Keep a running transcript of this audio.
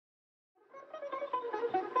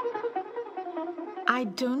I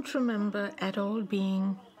don't remember at all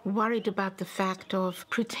being worried about the fact of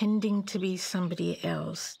pretending to be somebody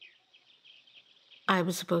else. I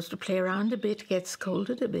was supposed to play around a bit, get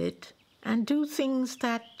scolded a bit, and do things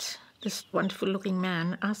that this wonderful-looking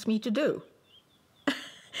man asked me to do.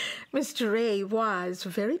 Mr. Ray was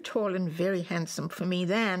very tall and very handsome for me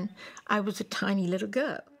then. I was a tiny little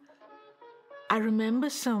girl. I remember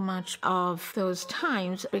so much of those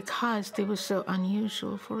times because they were so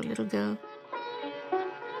unusual for a little girl.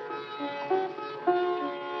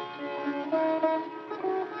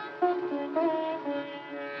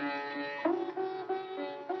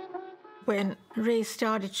 When Ray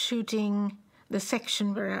started shooting the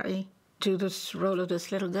section where I do this role of this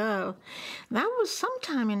little girl, that was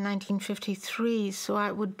sometime in 1953, so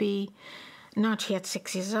I would be not yet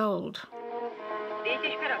 6 years old.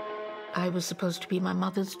 I was supposed to be my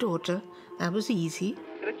mother's daughter. That was easy.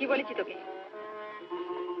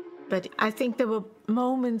 But I think there were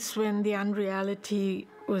moments when the unreality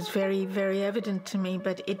was very, very evident to me,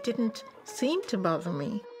 but it didn't seem to bother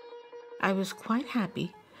me. I was quite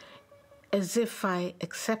happy, as if I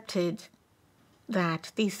accepted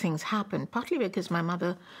that these things happened, partly because my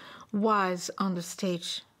mother was on the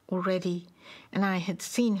stage already and I had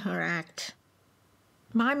seen her act.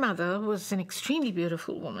 My mother was an extremely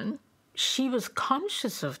beautiful woman. She was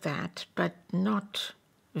conscious of that, but not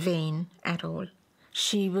vain at all.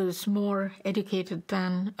 She was more educated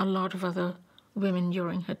than a lot of other women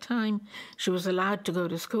during her time. She was allowed to go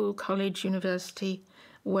to school, college, university,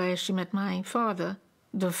 where she met my father.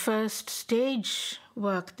 The first stage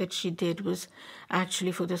work that she did was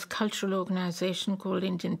actually for this cultural organization called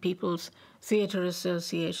Indian People's Theatre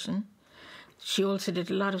Association. She also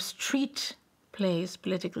did a lot of street plays,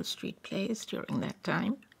 political street plays during that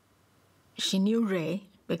time. She knew Ray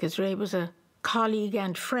because Ray was a colleague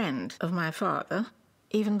and friend of my father,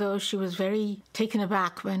 even though she was very taken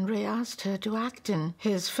aback when Ray asked her to act in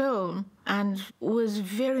his film and was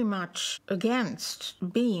very much against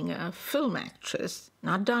being a film actress,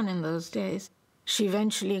 not done in those days. She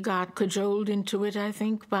eventually got cajoled into it, I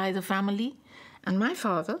think, by the family and my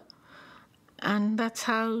father, and that's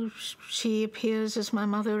how she appears as my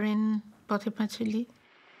mother in Pather Panchali.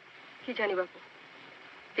 কি জানি বাপু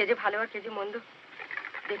কে যে ভালো আর কে যে মন্দ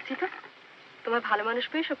দেখছি তো তোমার ভালো মানুষ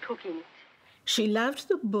পেয়ে সব ঠকিয়ে নিচ্ছে She loved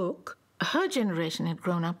the book. Her generation had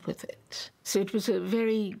grown up with it. So it was a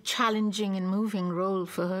very challenging and moving role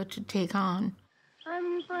for her to take on.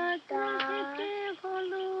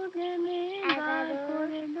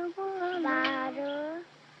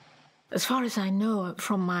 As far as I know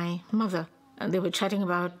from my mother, they were chatting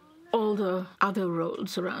about all the other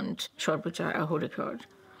roles around Shorpachara, Horikord,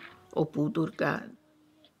 Opu, Durga.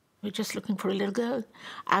 We're just looking for a little girl.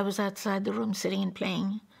 I was outside the room sitting and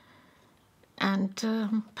playing. And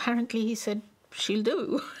apparently he said, she'll do.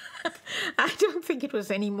 I don't think it was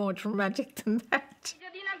any more dramatic than that.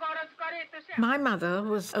 My mother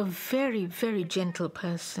was a very, very gentle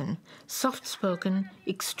person, soft-spoken,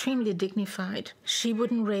 extremely dignified. She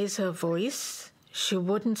wouldn't raise her voice. She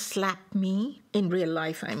wouldn't slap me, in real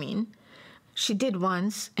life, I mean. She did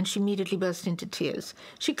once, and she immediately burst into tears.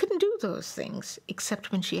 She couldn't do those things, except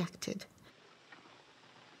when she acted.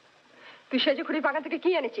 তুই সেজে খুঁড়ি বাগান থেকে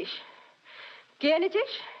কি এনেছিস কে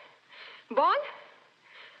এনেছিস বল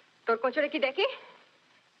তোর কোচরে কি দেখি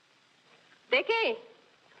দেখি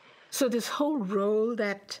So this whole role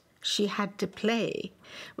that she had to play,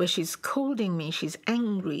 where she's scolding me, she's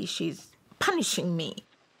angry, she's punishing me,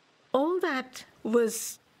 all that was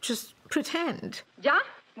just pretend. যা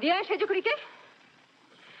দিয়ে সেজে খুঁড়িকে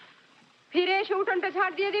ফিরে এসে উঠোনটা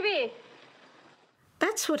ঝাড় দিয়ে দিবি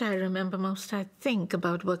That's what I remember most, I think,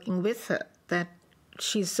 about working with her, that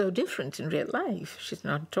she's so different in real life. She's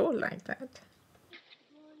not at all like that.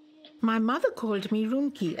 My mother called me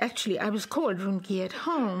Runki. Actually, I was called Runki at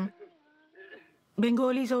home.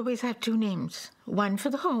 Bengalis always have two names, one for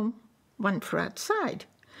the home, one for outside.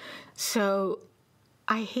 So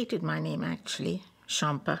I hated my name, actually,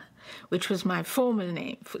 Shampa, which was my formal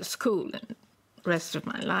name for school and the rest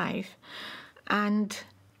of my life. And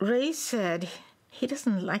Ray said he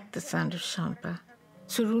doesn't like the sound of Shampa.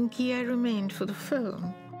 So Runki I remained for the film.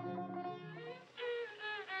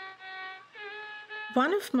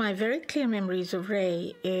 One of my very clear memories of Ray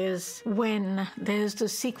is when there's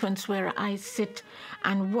the sequence where I sit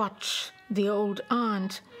and watch the old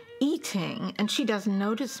aunt eating and she doesn't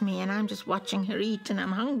notice me and I'm just watching her eat and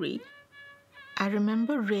I'm hungry. I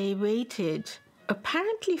remember Ray waited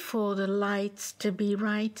apparently for the lights to be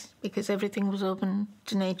right because everything was open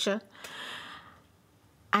to nature.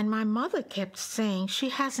 And my mother kept saying, she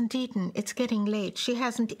hasn't eaten, it's getting late, she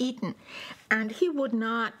hasn't eaten. And he would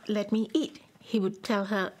not let me eat. he would tell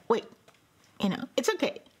her, wait, it's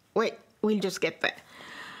okay. Wait, we'll just get there.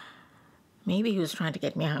 Maybe he was trying to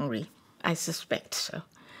get me hungry. I suspect so.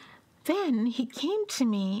 Then he came to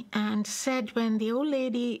me and said, when the old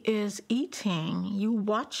lady is eating, you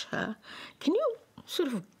watch her. Can you sort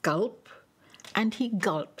of gulp? And he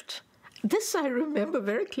gulped. This I remember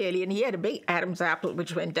very clearly, and he had a big Adam's apple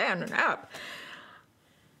which went down and up.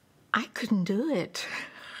 I couldn't do it.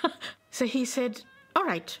 So he said, all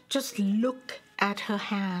right, just look at her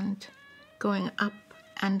hand going up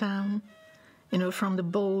and down, from the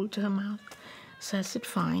bowl to her mouth. So I said,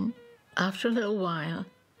 fine. After a little while,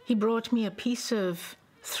 he brought me a piece of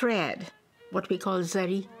thread, what we call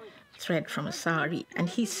zari, thread from a sari. And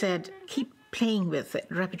he said, keep playing with it.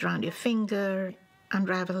 Wrap it around your finger,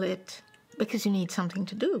 unravel it, because you need something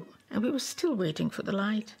to do. And we were still waiting for the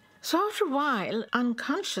light. So after a while,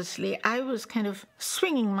 unconsciously, I was kind of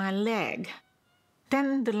swinging my leg.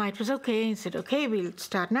 Then the light was okay. He said, okay, we'll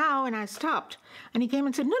start now. And I stopped. And he came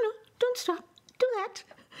and said, no, don't stop. Do that.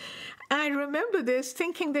 I remember this,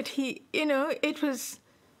 thinking that it was...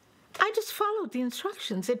 I just followed the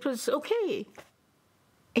instructions. It was okay.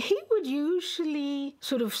 He would usually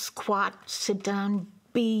sort of squat, sit down,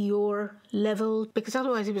 be your level, because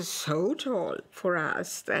otherwise he was so tall for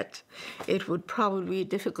us that it would probably be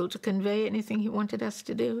difficult to convey anything he wanted us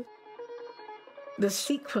to do. The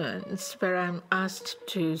sequence where I'm asked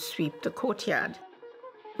to sweep the courtyard,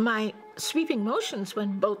 my sweeping motions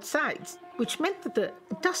went both sides, which meant that the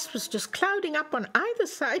dust was just clouding up on either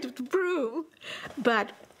side of the broom,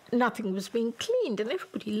 but nothing was being cleaned, and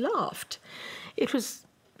everybody laughed. It was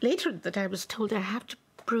later that I was told I have to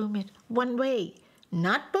broom it one way,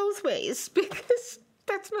 not both ways, because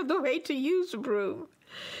that's not the way to use a broom.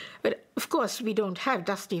 But, of course, we don't have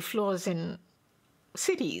dusty floors in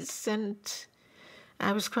cities, and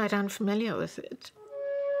I was quite unfamiliar with it.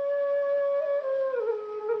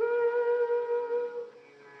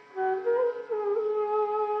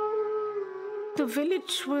 The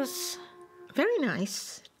village was very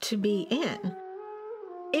nice to be in.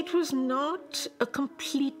 It was not a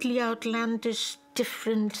completely outlandish,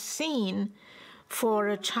 different scene for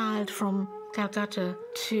a child from Calcutta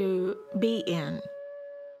to be in.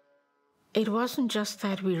 It wasn't just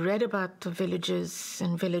that we read about the villages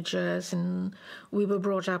and villagers, and we were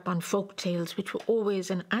brought up on folk tales, which were always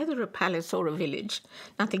in either a palace or a village,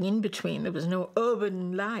 nothing in between. There was no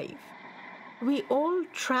urban life. We all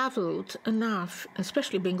travelled enough,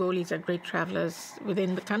 especially Bengalis are great travellers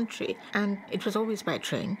within the country, and it was always by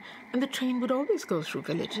train, and the train would always go through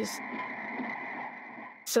villages.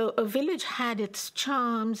 So a village had its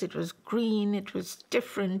charms, it was green, it was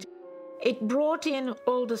different. It brought in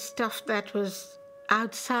all the stuff that was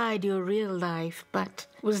outside your real life, but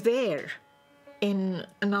was there in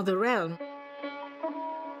another realm.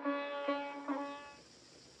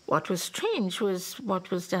 What was strange was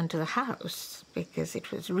what was done to the house, because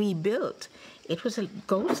it was rebuilt. It was a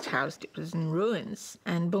ghost house, it was in ruins,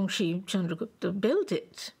 and Bongshi Chandragupta built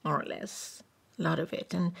it, more or less, a lot of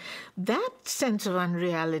it. And that sense of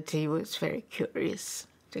unreality was very curious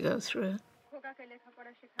to go through.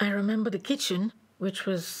 I remember the kitchen, which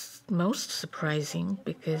was most surprising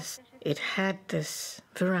because it had this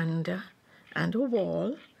veranda and a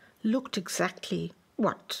wall, looked exactly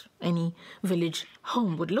what any village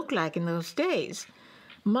home would look like in those days.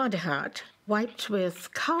 Mud hut, wiped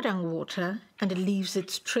with cow dung water, and it leaves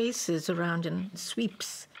its traces around and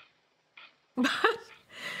sweeps. But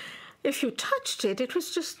if you touched it, it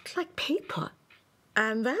was just like paper.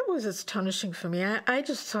 And that was astonishing for me. I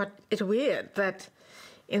just thought it weird that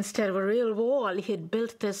instead of a real wall, he had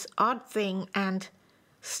built this odd thing and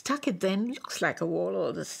stuck it then. Looks like a wall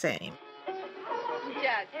all the same.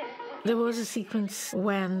 There was a sequence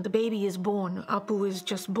when the baby is born, Apu is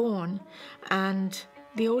just born, and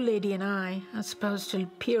the old lady and I are supposed to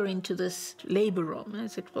peer into this labor room,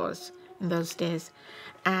 as it was in those days,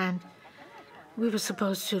 and we were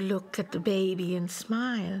supposed to look at the baby and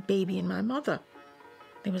smile, baby and my mother.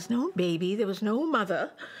 There was no baby, there was no mother.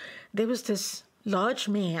 There was this large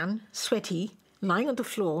man, sweaty, lying on the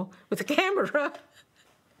floor with a camera.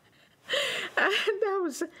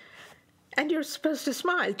 And you're supposed to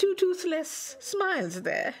smile. 2 toothless smiles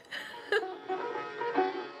there.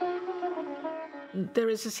 There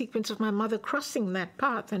is a sequence of my mother crossing that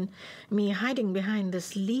path and me hiding behind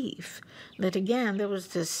this leaf. That again, there was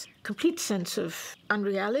this complete sense of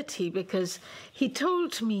unreality because he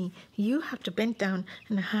told me, you have to bend down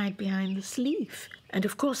and hide behind this leaf. And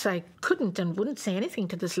of course I couldn't and wouldn't say anything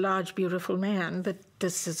to this large, beautiful man that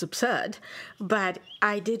this is absurd. But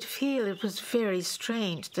I did feel it was very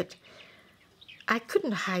strange that I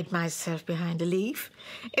couldn't hide myself behind a leaf.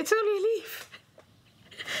 It's only a leaf.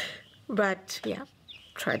 But, yeah,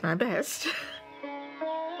 tried my best.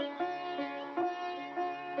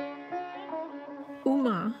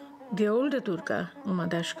 Uma, the older Durga, Uma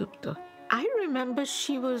Dasgupta, I remember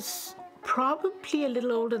she was probably a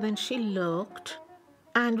little older than she looked.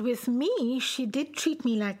 And with me, she did treat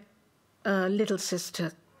me like a little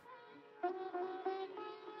sister.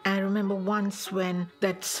 I remember once when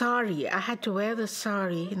that sari, I had to wear the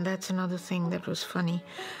sari, and that's another thing that was funny.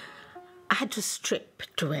 I had to strip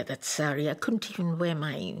to wear that sari. I couldn't even wear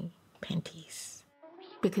my panties.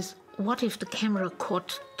 Because what if the camera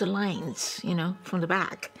caught the lines, from the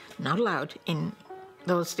back? Not allowed. In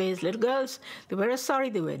those days, little girls, they wear a sari,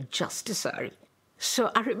 they wear just a sari.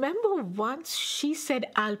 So I remember once she said,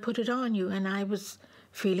 I'll put it on you, and I was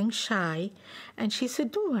feeling shy. And she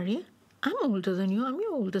said, don't worry, I'm older than you, I'm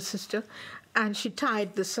your older sister. And she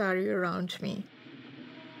tied the sari around me.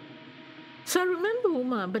 So I remember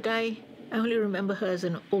Uma, but I only remember her as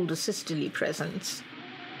an older sisterly presence.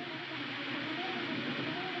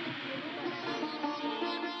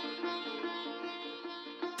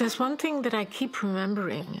 There's one thing that I keep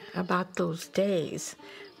remembering about those days,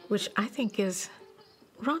 which I think is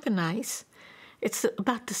rather nice. It's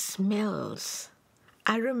about the smells.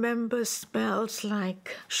 I remember smells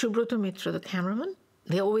like Shubhrata Mitra, the cameraman.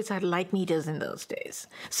 They always had light meters in those days.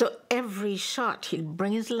 So every shot, he'd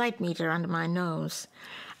bring his light meter under my nose,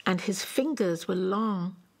 and his fingers were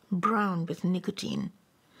long, brown with nicotine.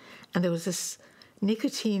 And there was this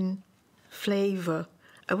nicotine flavor.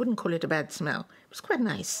 I wouldn't call it a bad smell. It was quite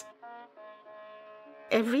nice.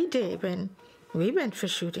 Every day when we went for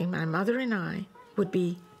shooting, my mother and I would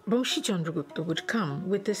be, Banshi Chandragupta would come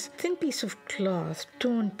with this thin piece of cloth,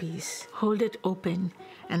 torn piece, hold it open,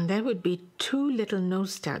 and there would be 2 little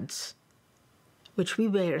nose studs, which we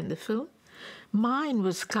wear in the film. Mine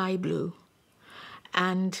was sky blue,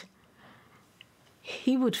 and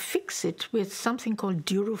he would fix it with something called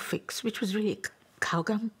Durofix, which was really cow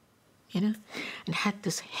gum, and had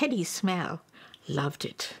this heady smell. Loved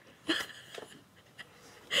it.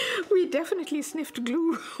 We definitely sniffed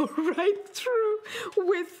glue right through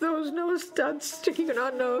with those nose studs sticking in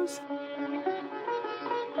our nose.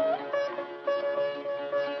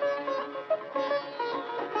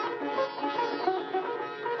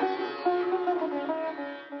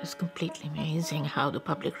 It's completely amazing how the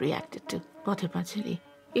public reacted to Pather Panchali.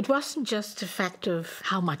 It wasn't just a fact of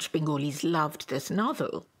how much Bengalis loved this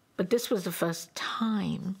novel, but this was the first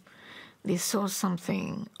time they saw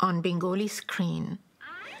something on Bengali screen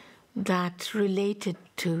that related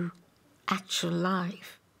to actual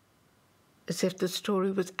life, as if the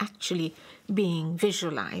story was actually being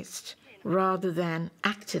visualized rather than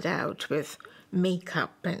acted out with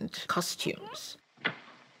makeup and costumes.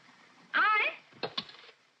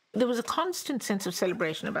 There was a constant sense of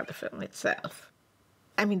celebration about the film itself.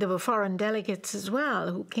 I mean, there were foreign delegates as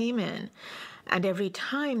well who came in, and every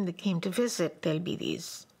time they came to visit, there'll be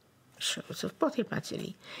these shows of Pather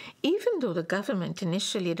Panchali. Even though the government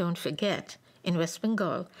initially, don't forget, in West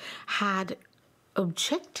Bengal, had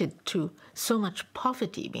objected to so much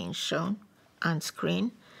poverty being shown on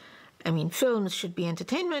screen. I mean, films should be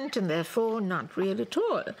entertainment and therefore not real at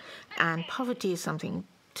all. And poverty is something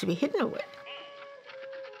to be hidden away.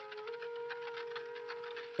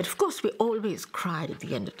 But of course, we always cried at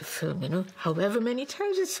the end of the film, However many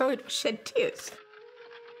times we saw it, we shed tears.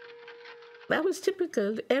 That was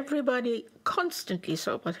typical. Everybody constantly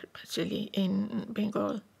saw Pather Panchali in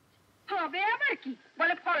Bengal.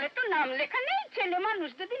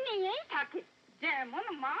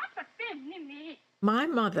 My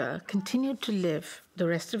mother continued to live the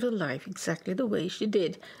rest of her life exactly the way she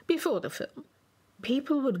did before the film.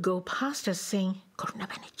 People would go past us saying, Karuna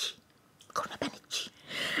Banerjee, Karuna Banerjee.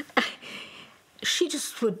 She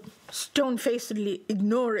just would stone-facedly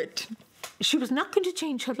ignore it. She was not going to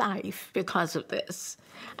change her life because of this.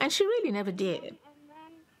 And she really never did.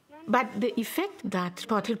 But the effect that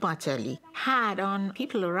Pather Panchali had on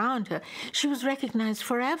people around her, she was recognized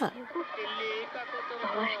forever.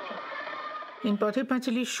 In Pather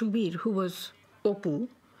Panchali, Shubir, who was Opu,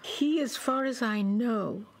 he, as far as I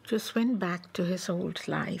know, just went back to his old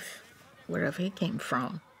life, wherever he came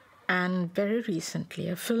from. And very recently,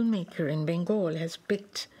 a filmmaker in Bengal has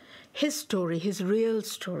picked his story, his real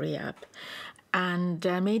story up, and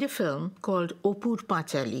made a film called Opur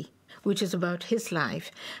Panchali, which is about his life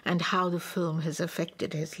and how the film has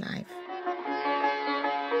affected his life.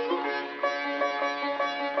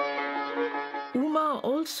 Uma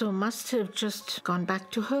also must have just gone back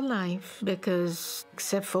to her life because,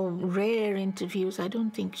 except for rare interviews, I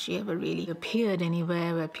don't think she ever really appeared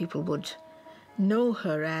anywhere where people would know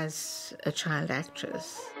her as a child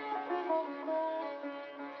actress.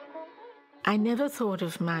 I never thought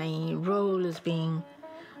of my role as being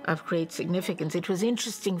of great significance. It was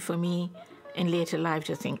interesting for me in later life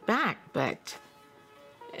to think back, but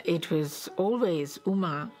it was always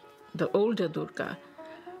Uma, the older Durga,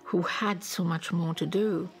 who had so much more to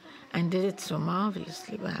do and did it so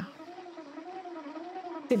marvelously well.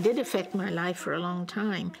 It did affect my life for a long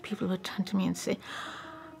time. People would turn to me and say,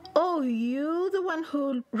 "Oh, you're the one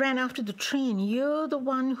who ran after the train. You're the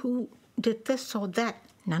one who did this or that,"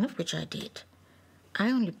 none of which I did. I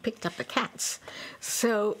only picked up the cats.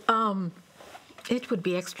 So it would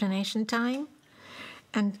be explanation time,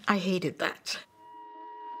 and I hated that.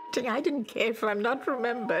 I didn't care if I'm not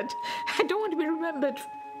remembered. I don't want to be remembered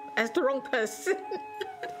as the wrong person.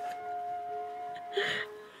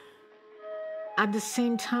 At the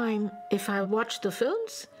same time, if I watch the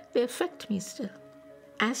films, they affect me still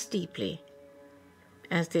as deeply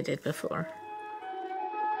as they did before.